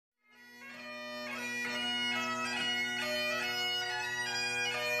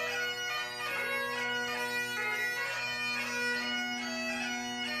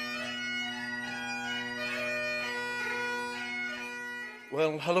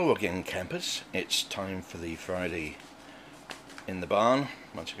Well, hello again, campers. It's time for the Friday in the barn.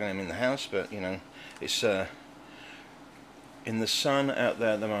 Once again, I'm in the house, but you know, it's in the sun out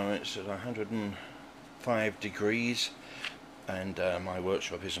there at the moment. It's at 105 degrees, and my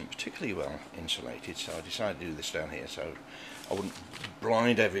workshop isn't particularly well insulated, so I decided to do this down here so I wouldn't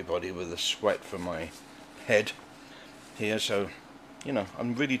blind everybody with the sweat from my head here. So, you know,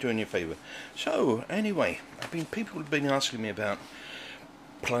 I'm really doing you a favour. So, anyway, people have been asking me about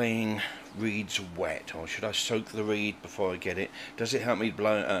playing reeds wet, or should I soak the reed before I get it? Does it help me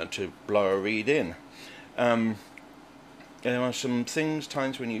to blow a reed in? There are some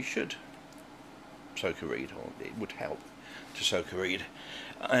times when you should soak a reed, or it would help to soak a reed,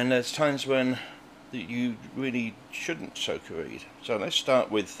 and there's times when you really shouldn't soak a reed. So let's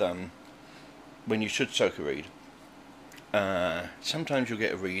start with when you should soak a reed. Sometimes you'll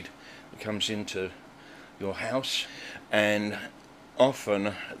get a reed that comes into your house, and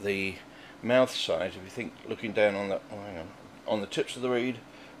often the mouth side, if you think looking down on the tips of the reed,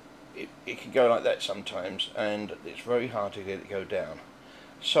 it can go like that sometimes, and it's very hard to get it to go down.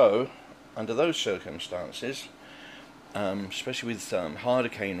 So under those circumstances, especially with harder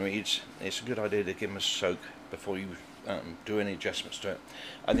cane reeds, it's a good idea to give them a soak before you do any adjustments to it.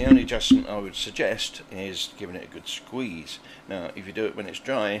 And the only adjustment I would suggest is giving it a good squeeze. Now if you do it when it's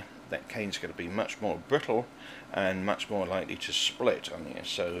dry, that cane's going to be much more brittle and much more likely to split on you.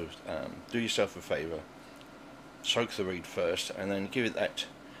 So do yourself a favour, soak the reed first, and then give it that,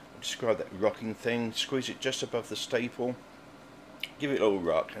 describe that rocking thing, squeeze it just above the staple, give it a little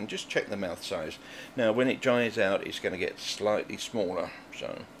rock, and just check the mouth size. Now when it dries out, it's going to get slightly smaller,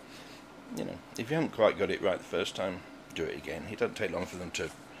 so you know, if you haven't quite got it right the first time, do it again. It doesn't take long for them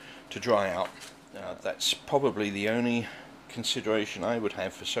to dry out. That's probably the only consideration I would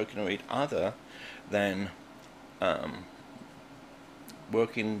have for soaking a reed, other than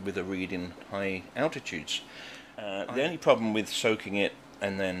working with a reed in high altitudes. The only problem with soaking it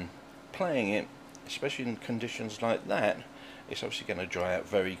and then playing it, especially in conditions like that, it's obviously going to dry out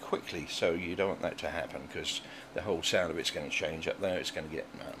very quickly, so you don't want that to happen, because the whole sound of it's going to change up there. It's going to get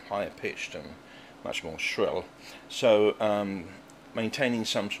higher pitched and much more shrill. So maintaining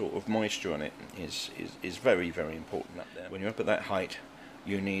some sort of moisture on it is very, very important up there. When you're up at that height,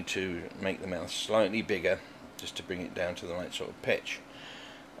 you need to make the mouth slightly bigger, just to bring it down to the right sort of pitch.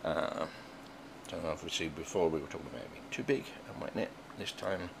 Don't know if we see before we were talking about it being too big and wetting it. This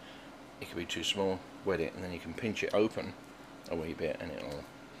time it could be too small. Wet it, and then you can pinch it open a wee bit, and it'll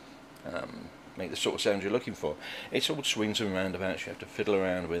make the sort of sound you're looking for. It's all swings and roundabouts. You have to fiddle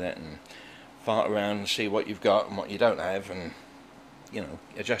around with it and fart around and see what you've got and what you don't have, and you know,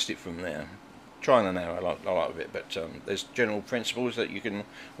 adjust it from there. Trial and error, a lot of it, but there's general principles that you can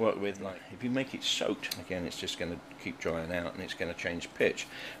work with. Like if you make it soaked, again, it's just going to keep drying out and it's going to change pitch,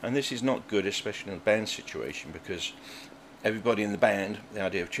 and this is not good, especially in a band situation, because everybody in the band, the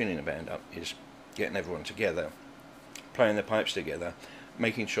idea of tuning a band up is getting everyone together, playing their pipes together,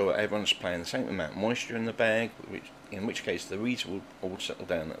 making sure that everyone's playing the same amount of moisture in the bag, in which case the reeds will all settle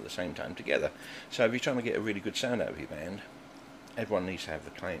down at the same time together. So if you're trying to get a really good sound out of your band, everyone needs to have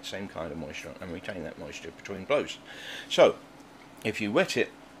the same kind of moisture and retain that moisture between blows. So if you wet it,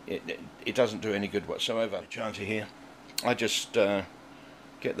 it doesn't do any good whatsoever. The chanter here, I just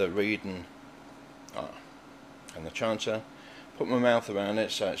get the reed and the chanter, put my mouth around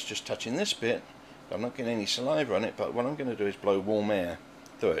it so it's just touching this bit. I'm not getting any saliva on it, but what I'm going to do is blow warm air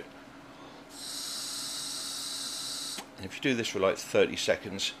through it. And if you do this for like 30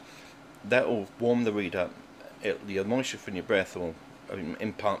 seconds, that will warm the reed up. The moisture from your breath will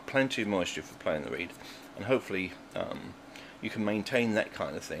impart plenty of moisture for playing the reed, and hopefully you can maintain that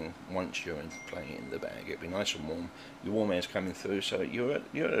kind of thing once you're playing in the bag. It'll be nice and warm. Your warm air's coming through, so you're at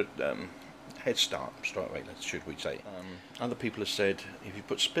head start rate, should we say. Other people have said if you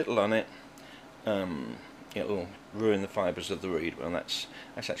put spittle on it, it'll ruin the fibres of the reed. Well, that's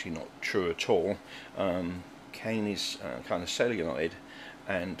actually not true at all. Cane is kind of celluloid,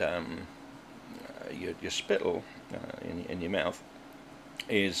 and your spittle in your mouth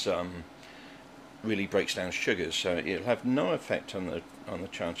is really breaks down sugars, so it'll have no effect on the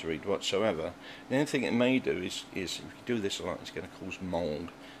chanter reed whatsoever. The only thing it may do is if you do this a lot, it's going to cause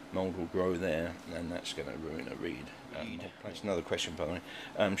mould. Mould will grow there, and that's going to ruin a reed. That's another question, by the way.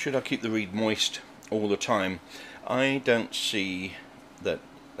 Should I keep the reed moist all the time? I don't see that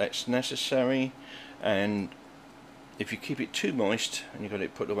that's necessary, and if you keep it too moist and you've got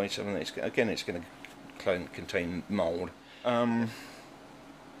it put away somewhere, it's going to contain mould. Right,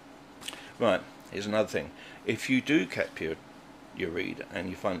 here's another thing. If you do cap your reed and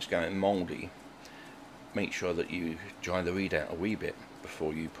you find it's going mouldy, make sure that you dry the reed out a wee bit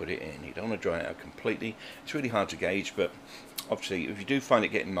before you put it in. You don't want to dry it out completely. It's really hard to gauge, but obviously if you do find it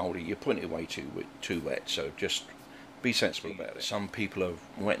getting mouldy, you're putting it way too wet, so just be sensible about it. Some people are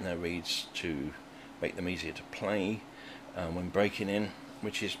wetting their reeds to make them easier to play when breaking in,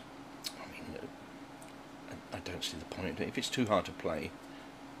 which is, I mean, I don't see the point of it. If it's too hard to play,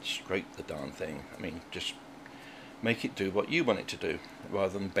 scrape the darn thing. I mean, just make it do what you want it to do,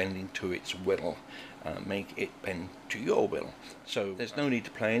 rather than bending to its will. Make it bend to your will. So there's no need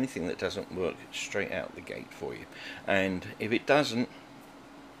to play anything that doesn't work straight out the gate for you. And if it doesn't,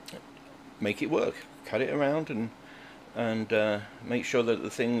 make it work. Cut it around and make sure that the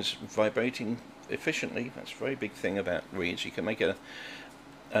thing's vibrating efficiently. That's a very big thing about reeds. You can make a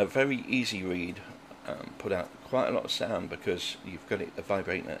very easy reed put out quite a lot of sound because you've got it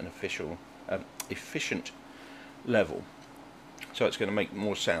vibrating at an efficient level, so it's going to make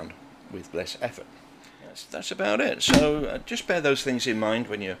more sound with less effort. That's about it. So just bear those things in mind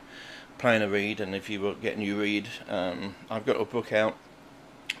when you're playing a reed, and if you get a new reed, I've got a book out,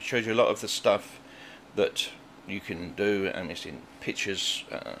 shows you a lot of the stuff that you can do, and it's in pictures.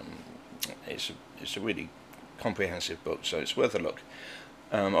 It's a really comprehensive book, so it's worth a look.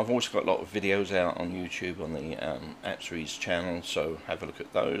 I've also got a lot of videos out on YouTube on the Apps channel, so have a look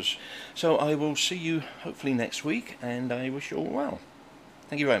at those. So I will see you hopefully next week, and I wish you all well.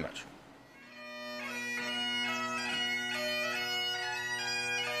 Thank you very much.